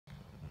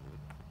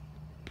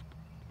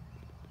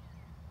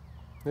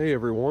Hey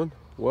everyone,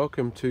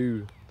 welcome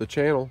to the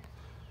channel.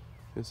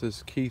 This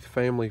is Keith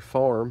Family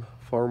Farm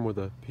with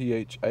a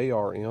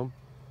P-H-A-R-M.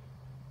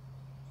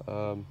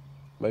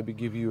 Maybe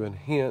give you a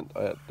hint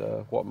at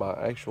what my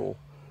actual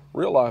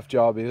real life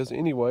job is.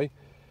 Anyway,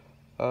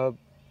 by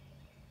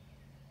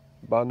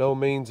no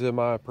means am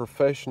I a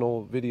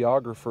professional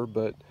videographer,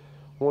 but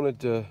wanted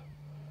to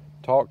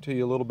talk to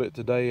you a little bit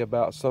today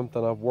about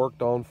something I've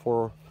worked on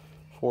for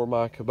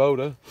my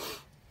Kubota.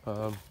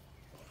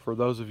 For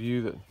those of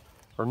you that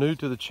are new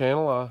to the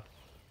channel, I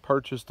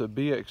purchased a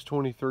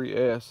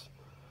BX23s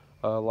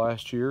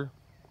last year,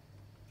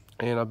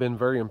 and I've been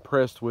very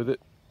impressed with it.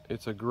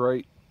 It's a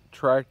great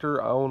tractor.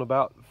 I own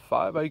about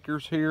 5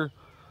 acres here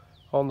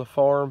on the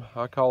farm.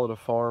 I call it a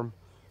farm,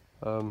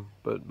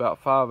 but about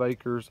 5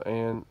 acres,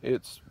 and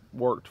it's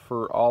worked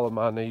for all of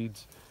my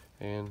needs.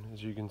 And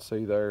as you can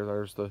see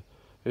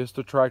it's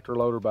the tractor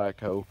loader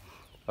backhoe.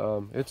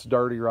 It's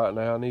dirty right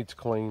now, needs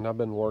clean. I've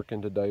been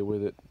working today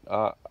with it.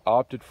 I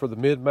opted for the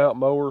mid-mount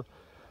mower.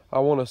 I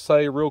want to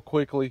say real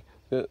quickly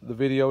that the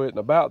video isn't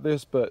about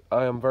this, but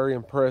I am very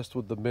impressed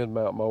with the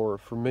mid-mount mower.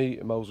 For me,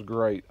 it mows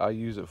great. I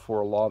use it for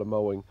a lot of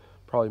mowing.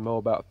 Probably mow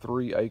about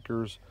 3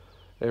 acres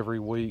every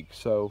week.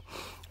 So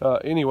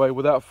anyway,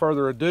 without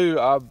further ado,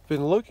 I've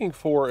been looking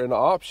for an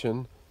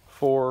option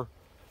for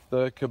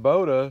the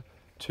Kubota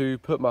to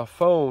put my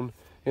phone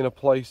in a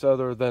place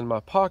other than my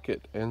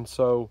pocket. And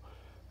so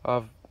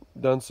I've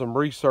done some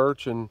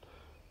research, and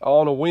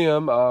on a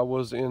whim, I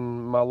was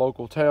in my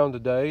local town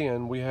today,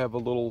 and we have a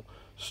little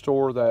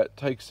store that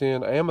takes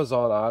in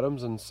Amazon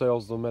items and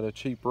sells them at a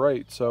cheap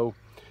rate. So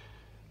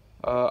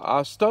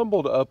I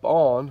stumbled up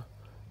on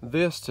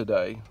this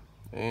today,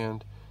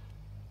 and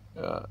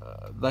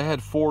they had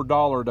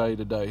 $4 day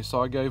today,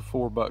 so I gave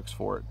 $4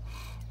 for it.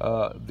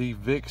 The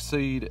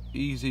Vixseed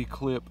Easy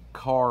Clip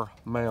car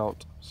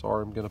mount.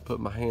 Sorry, I'm going to put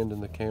my hand in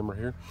the camera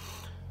here.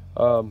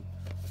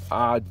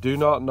 I do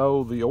not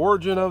know the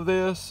origin of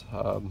this.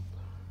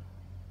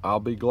 I'll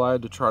be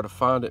glad to try to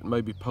find it and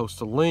maybe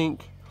post a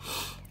link.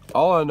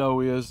 All I know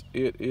is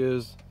it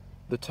is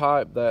the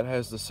type that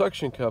has the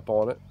suction cup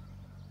on it.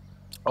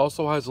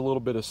 Also has a little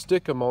bit of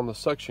stickum on the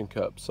suction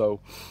cup. So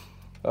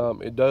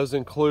it does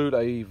include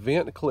a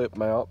vent clip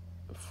mount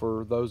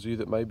for those of you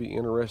that may be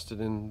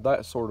interested in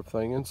that sort of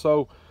thing. And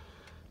so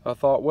I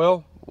thought,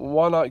 well,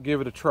 why not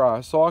give it a try?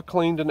 So I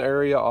cleaned an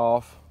area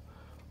off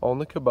on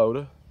the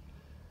Kubota,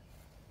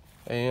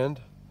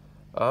 and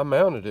I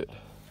mounted it.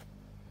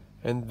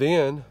 And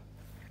then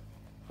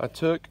I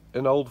took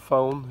an old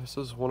phone. This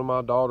is one of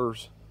my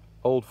daughter's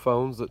old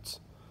phones that's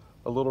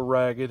a little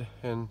ragged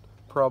and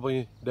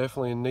probably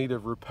definitely in need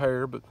of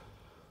repair, but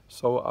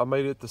so I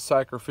made it the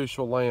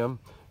sacrificial lamb.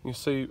 You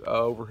see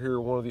over here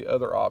one of the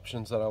other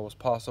options that I was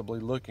possibly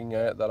looking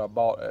at that I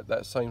bought at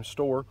that same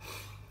store.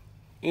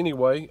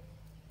 Anyway,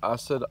 I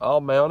said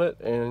I'll mount it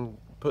and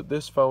put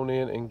this phone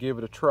in and give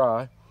it a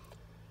try,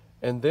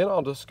 and then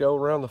I'll just go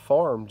around the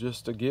farm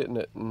just to getting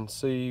it and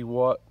see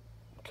what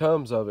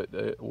comes of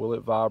it. Will it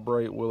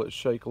vibrate? Will it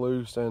shake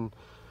loose? And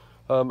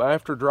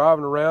after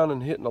driving around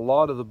and hitting a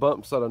lot of the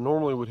bumps that I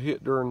normally would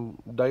hit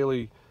during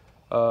daily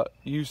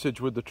usage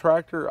with the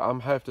tractor, I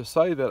have to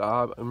say that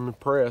I'm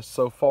impressed.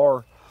 So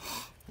far,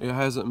 it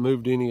hasn't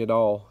moved any at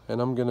all. And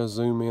I'm going to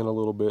zoom in a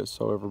little bit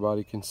so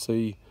everybody can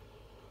see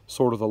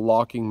sort of the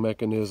locking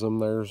mechanism.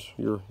 There's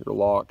your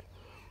lock.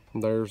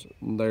 There's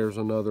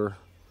another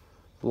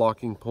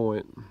locking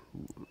point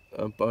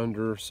up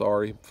under.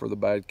 Sorry for the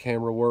bad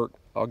camera work.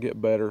 I'll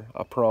get better,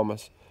 I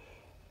promise.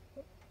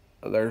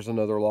 There's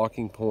another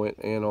locking point,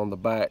 and on the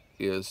back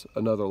is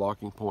another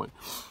locking point.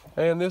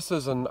 And this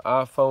is an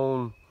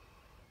iPhone,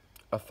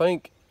 I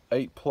think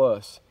 8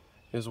 Plus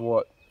is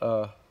what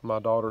my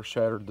daughter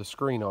shattered the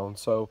screen on.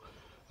 So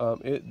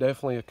it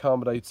definitely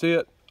accommodates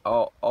it.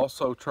 I'll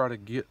also try to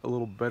get a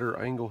little better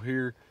angle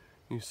here.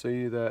 You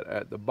see that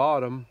at the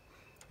bottom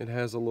it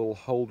has a little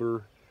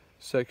holder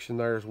section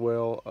there as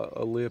well,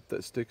 a lip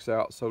that sticks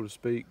out, so to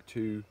speak,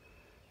 to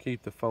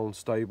keep the phone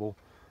stable.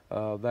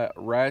 That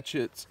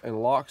ratchets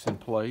and locks in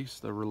place.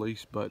 The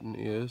release button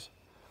is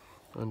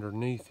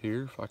underneath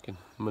here, if I can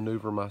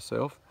maneuver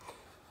myself.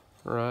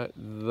 Right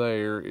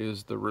there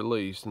is the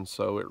release, and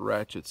so it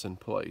ratchets in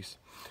place.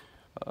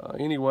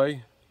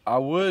 Anyway, I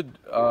would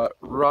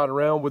ride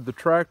around with the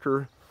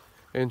tractor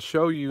and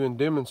show you and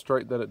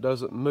demonstrate that it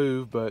doesn't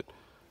move, but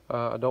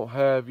I don't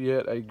have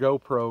yet a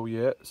GoPro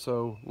yet,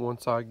 so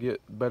once I get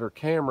better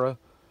camera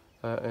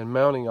and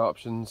mounting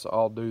options,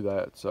 I'll do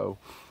that. So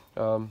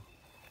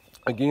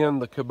again,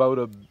 the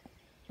Kubota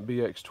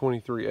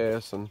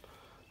BX23s, and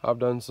I've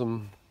done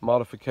some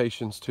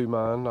modifications to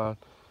mine.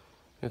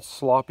 It's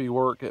sloppy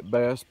work at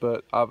best,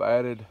 but I've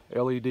added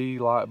LED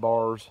light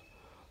bars.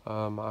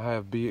 I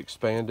have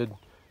expanded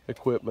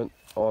equipment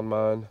on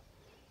mine,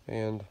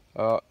 and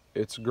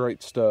it's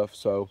great stuff.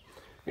 So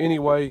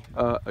anyway,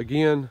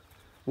 again,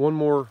 one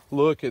more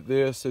look at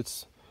this.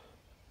 It's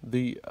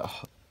the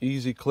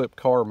Easy Clip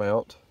car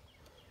mount,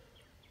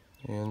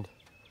 and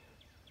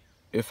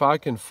if I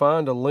can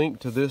find a link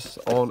to this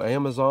on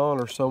Amazon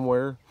or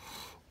somewhere,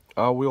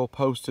 I will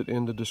post it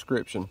in the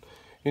description.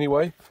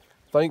 Anyway,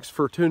 thanks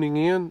for tuning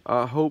in.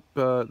 I hope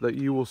that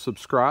you will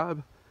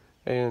subscribe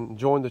and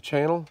join the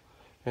channel.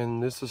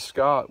 And this is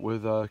Scott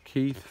with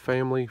Keith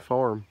Family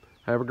Farm.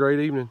 Have a great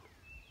evening.